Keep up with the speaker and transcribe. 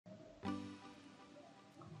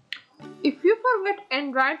If you forget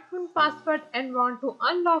Android phone password and want to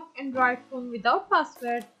unlock Android phone without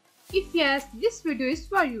password, if yes, this video is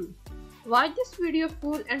for you. Watch this video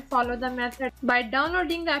full and follow the method by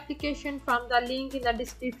downloading the application from the link in the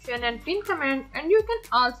description and pin comment, and you can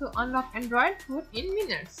also unlock Android phone in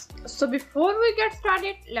minutes. So before we get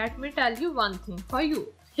started, let me tell you one thing for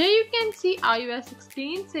you. Here you can see iOS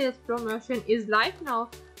 16 sales promotion is live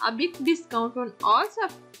now. A big discount on all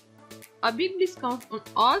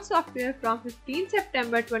software from 15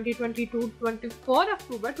 September 2022 to 24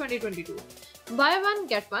 October 2022. Buy one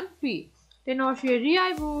get one free. Tenorshare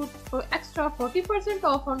reboot for extra 40%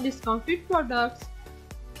 off on discounted products.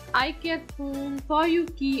 iCare phone for you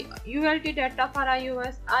key ULT data for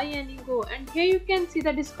iOS, iAnyGo, and here you can see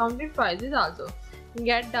the discounted prices also.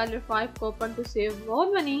 Get $5 coupon to save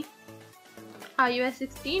more money. iOS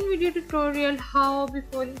 16 video tutorial how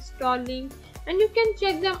before installing, and you can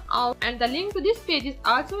check them out, and the link to this page is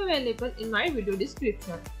also available in my video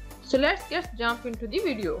description. So let's get jump into the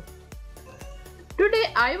video.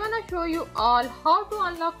 Today I wanna show you all how to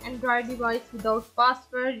unlock Android device without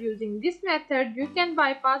password. Using this method you can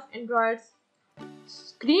bypass Android's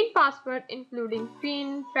screen password including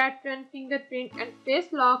PIN, pattern, fingerprint and face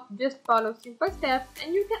lock. Just follow simple steps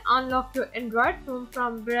and you can unlock your Android phone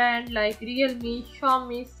from brands like Realme,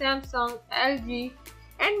 Xiaomi, Samsung, LG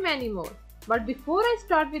and many more. But before I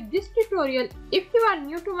start with this tutorial, if you are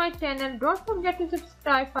new to my channel, don't forget to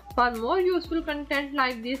subscribe for more useful content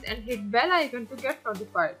like this and hit bell icon to get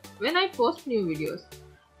notified when I post new videos.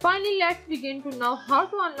 Finally, let's begin to know how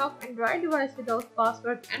to unlock Android device without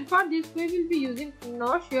password, and for this we will be using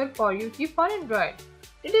Tenorshare for you key for Android.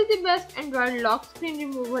 It is the best Android lock screen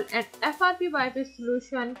removal and FRP bypass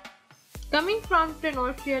solution coming from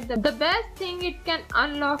Tenorshare. The best thing, it can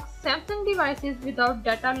unlock Samsung devices without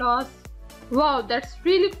data loss. Wow, that's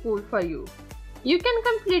really cool for you. You can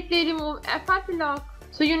completely remove FRP lock,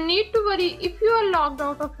 so you need to worry if you are locked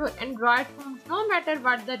out of your Android phone. No matter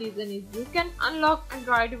what the reason is, you can unlock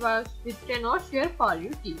Android device with Tenorshare for you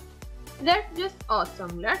key. That's just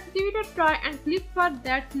awesome. Let's give it a try, and click for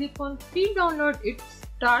that. Click on free download. It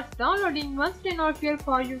starts downloading. Once Tenorshare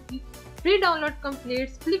for you key free download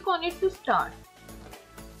completes, click on it to start.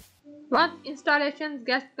 Once installation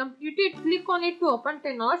gets completed, click on it to open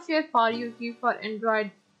Tenorshare for you key for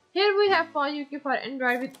Android. Here we have for you key for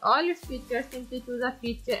Android with all its features. Simply choose a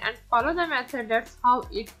feature and follow the method. That's how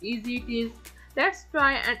easy it is. Let's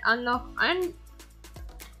try and unlock an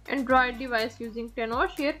Android device using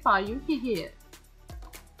Tenorshare for you key here.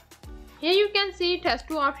 Here you can see it has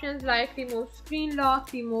two options like remove screen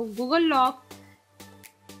lock, remove Google lock.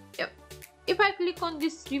 If I click on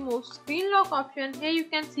this remove screen lock option, here you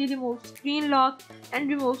can see remove screen lock and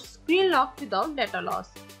remove screen lock without data loss.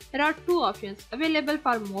 There are two options available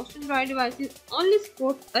for most Android devices, only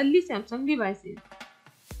support early Samsung devices.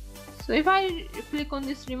 So if I click on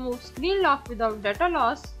this remove screen lock without data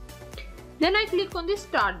loss, then I click on this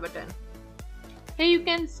start button. Here you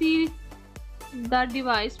can see the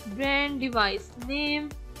device brand, device name.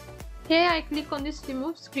 Here I click on this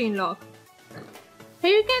remove screen lock.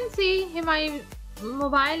 Here you can see my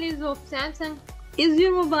mobile is of Samsung. Is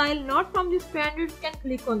your mobile not from this brand? You can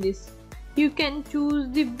click on this. You can choose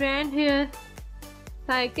the brand here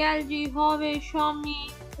like LG, Huawei, Xiaomi,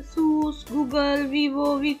 Asus, Google,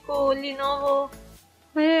 Vivo, Vico, Lenovo.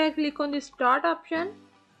 Here I click on the start option.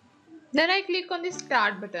 Then I click on the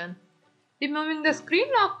start button. Removing the screen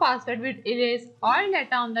lock password will erase all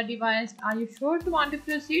data on the device. Are you sure to want to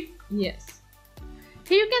proceed? Yes.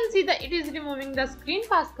 Here you can see that it is removing the screen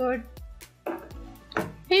password.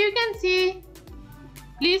 Here you can see,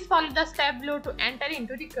 please follow the step below to enter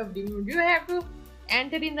into recovery mode. You have to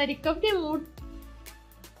enter in the recovery mode.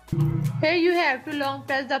 Here you have to long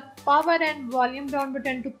press the power and volume down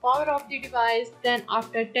button to power off the device. Then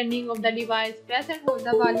after turning off the device, press and hold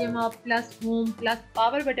the volume up plus home plus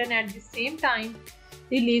power button at the same time.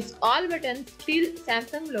 Release all buttons till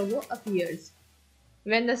Samsung logo appears.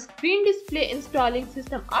 When the screen display installing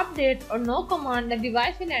system update or no command, the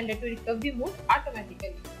device will enter to recovery mode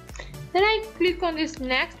automatically. Then I click on this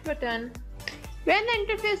next button. When the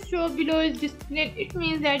interface show below is displayed, it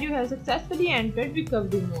means that you have successfully entered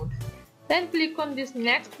recovery mode. Then click on this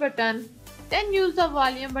next button. Then use the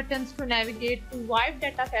volume buttons to navigate to wipe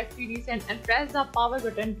data factory reset and press the power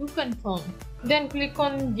button to confirm. Then click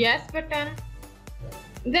on yes button.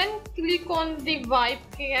 Then click on the wipe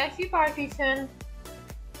cache partition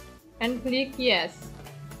and click yes.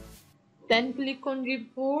 Then click on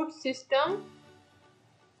reboot system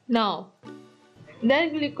now. Then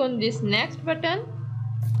click on this next button.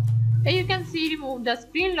 Here you can see remove the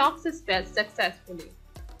screen lock successfully.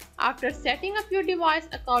 After setting up your device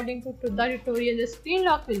according to the tutorial, the screen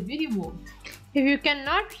lock will be removed. If you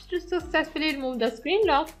cannot successfully remove the screen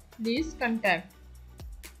lock, please contact.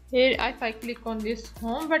 Here if I click on this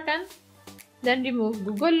home button, then remove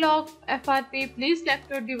Google Lock FRP. Please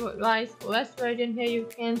select your device OS version. Here you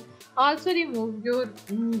can also remove your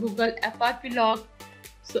Google FRP lock.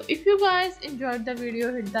 So if you guys enjoyed the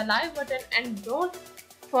video, hit the like button and don't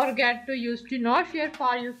forget to use Tenorshare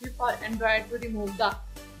for UK for Android to remove the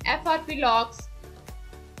FRP locks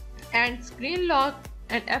and screen lock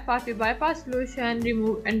and FRP bypass solution.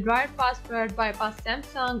 Remove Android password, bypass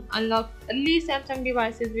Samsung, unlock early Samsung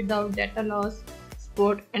devices without data loss.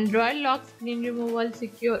 Support Android lock screen removal,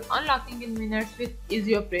 secure unlocking in minutes with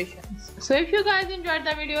easy operations. So if you guys enjoyed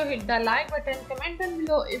the video, hit the like button, comment down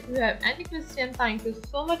below if you have any question. Thank you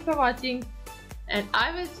so much for watching and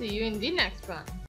I will see you in the next one.